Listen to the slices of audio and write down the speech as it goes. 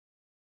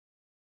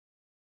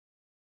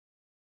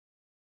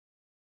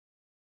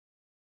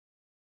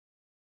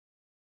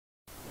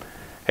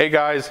Hey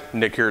guys,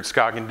 Nick here at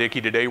Scoggin-Dickey.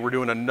 Today we're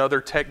doing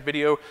another tech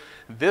video.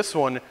 This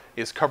one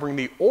is covering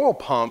the oil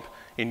pump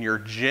in your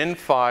Gen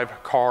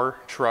 5 car,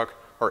 truck,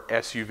 or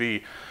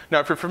SUV.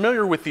 Now if you're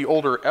familiar with the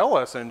older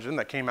LS engine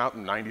that came out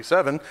in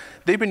 '97,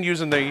 they've been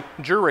using the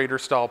Durator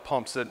style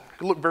pumps that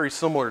look very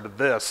similar to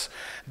this.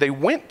 They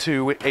went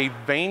to a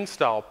vane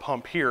style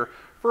pump here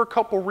for a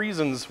couple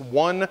reasons.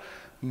 One,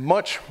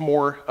 much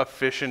more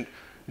efficient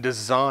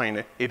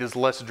design. It is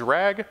less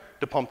drag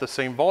to pump the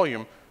same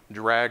volume.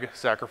 Drag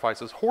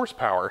sacrifices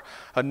horsepower.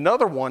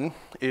 Another one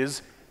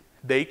is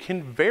they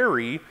can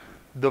vary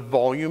the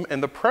volume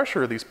and the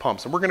pressure of these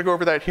pumps, and we're going to go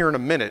over that here in a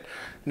minute.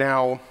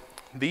 Now,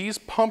 these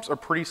pumps are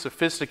pretty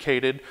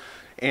sophisticated,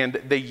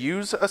 and they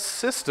use a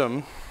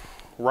system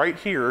right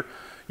here.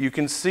 You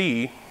can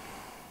see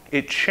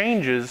it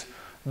changes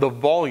the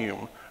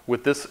volume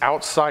with this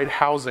outside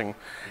housing,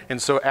 and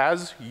so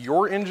as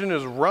your engine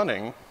is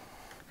running,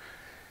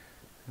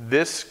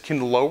 this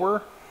can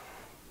lower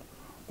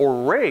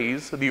or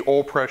raise the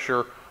oil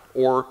pressure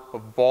or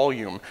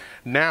volume.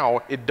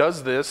 Now, it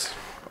does this,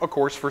 of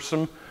course, for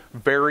some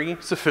very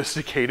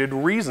sophisticated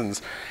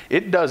reasons.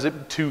 It does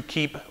it to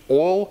keep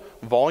oil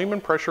volume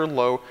and pressure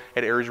low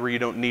at areas where you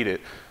don't need it.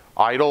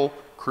 Idle,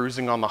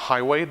 cruising on the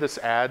highway, this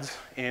adds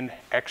in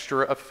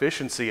extra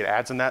efficiency. It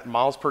adds in that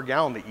miles per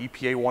gallon. The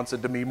EPA wants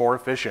it to be more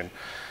efficient.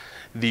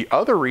 The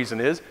other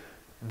reason is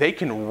they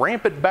can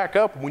ramp it back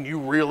up when you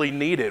really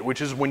need it,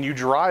 which is when you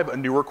drive a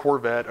newer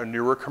Corvette, a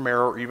newer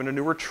Camaro, or even a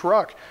newer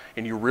truck,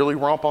 and you really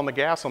romp on the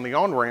gas on the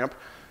on-ramp,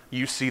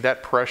 you see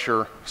that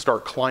pressure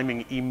start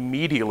climbing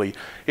immediately.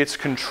 It's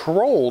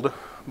controlled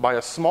by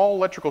a small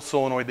electrical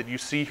solenoid that you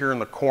see here in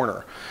the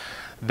corner.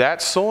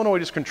 That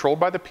solenoid is controlled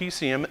by the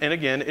PCM, and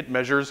again, it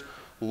measures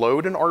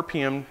load and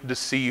RPM to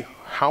see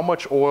how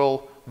much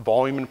oil,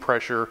 volume, and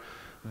pressure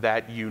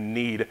that you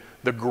need.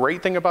 The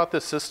great thing about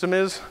this system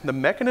is the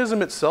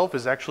mechanism itself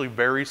is actually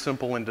very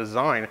simple in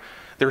design.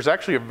 There's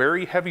actually a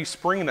very heavy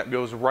spring that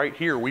goes right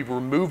here. We've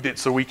removed it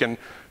so we can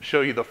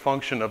show you the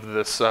function of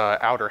this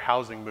outer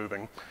housing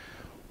moving.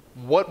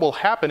 What will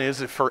happen is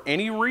if for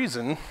any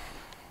reason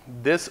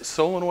this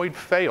solenoid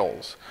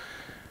fails,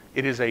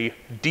 it is a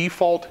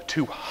default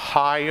to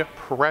high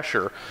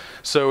pressure.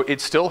 So it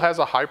still has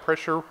a high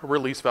pressure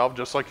release valve,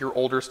 just like your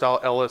older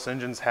style LS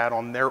engines had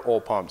on their oil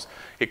pumps.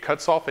 It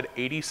cuts off at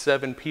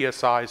 87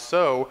 PSI.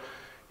 So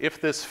if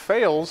this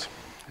fails,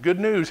 good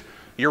news,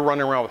 you're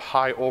running around with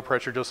high oil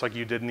pressure just like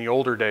you did in the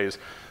older days.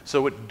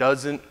 So it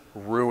doesn't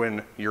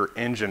ruin your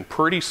engine.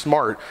 Pretty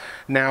smart.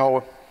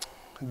 Now,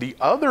 the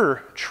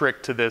other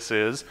trick to this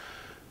is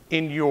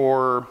in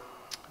your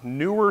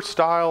newer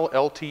style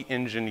LT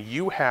engine,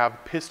 you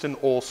have piston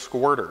oil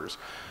squirters.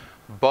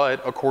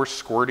 But of course,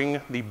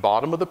 squirting the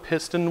bottom of the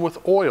piston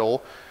with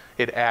oil,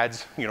 it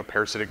adds,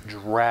 parasitic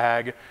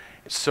drag.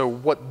 So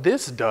what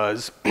this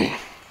does,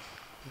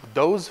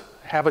 those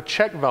have a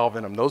check valve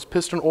in them. Those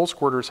piston oil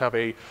squirters have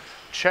a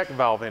check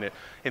valve in it.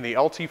 In the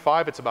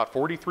LT5, it's about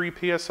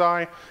 43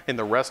 PSI. In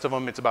the rest of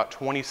them, it's about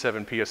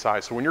 27 PSI.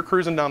 So when you're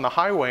cruising down the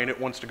highway and it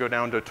wants to go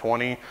down to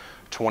 20,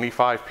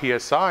 25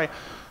 PSI,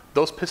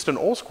 those piston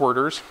oil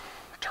squirters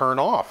turn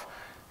off.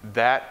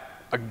 That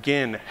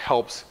again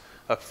helps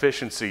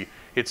efficiency.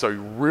 It's a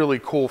really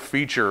cool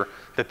feature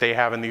that they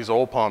have in these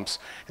oil pumps.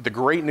 The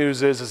great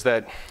news is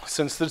that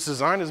since this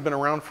design has been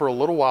around for a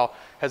little while,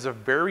 has a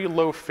very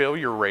low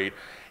failure rate,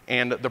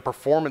 and the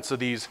performance of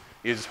these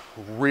is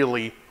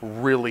really,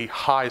 really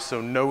high. So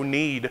no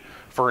need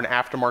for an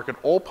aftermarket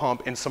oil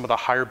pump in some of the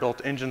higher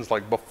built engines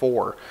like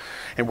before.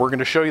 And we're going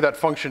to show you that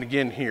function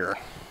again here.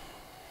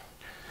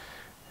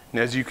 And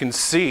as you can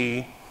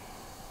see,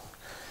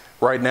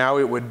 right now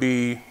it would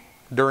be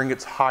during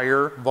its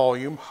higher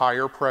volume,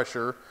 higher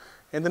pressure,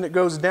 and then it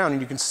goes down, and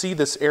you can see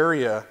this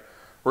area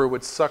where it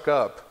would suck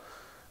up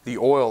the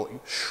oil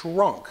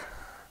shrunk.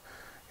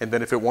 And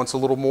then if it wants a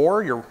little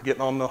more, you're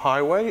getting on the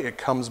highway, it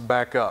comes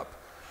back up.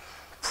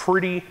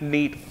 Pretty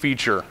neat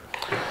feature.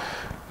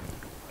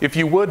 If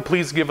you would,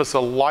 please give us a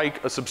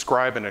like, a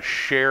subscribe, and a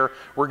share.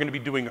 We're going to be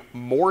doing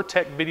more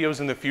tech videos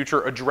in the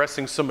future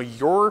addressing some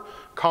of your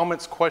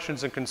comments,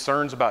 questions, and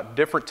concerns about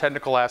different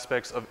technical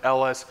aspects of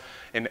LS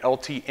and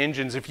LT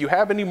engines. If you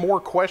have any more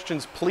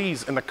questions,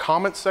 please, in the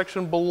comments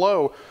section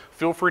below,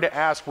 feel free to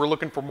ask. We're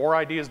looking for more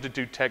ideas to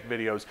do tech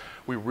videos.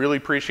 We really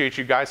appreciate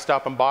you guys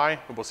stopping by,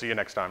 and we'll see you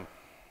next time.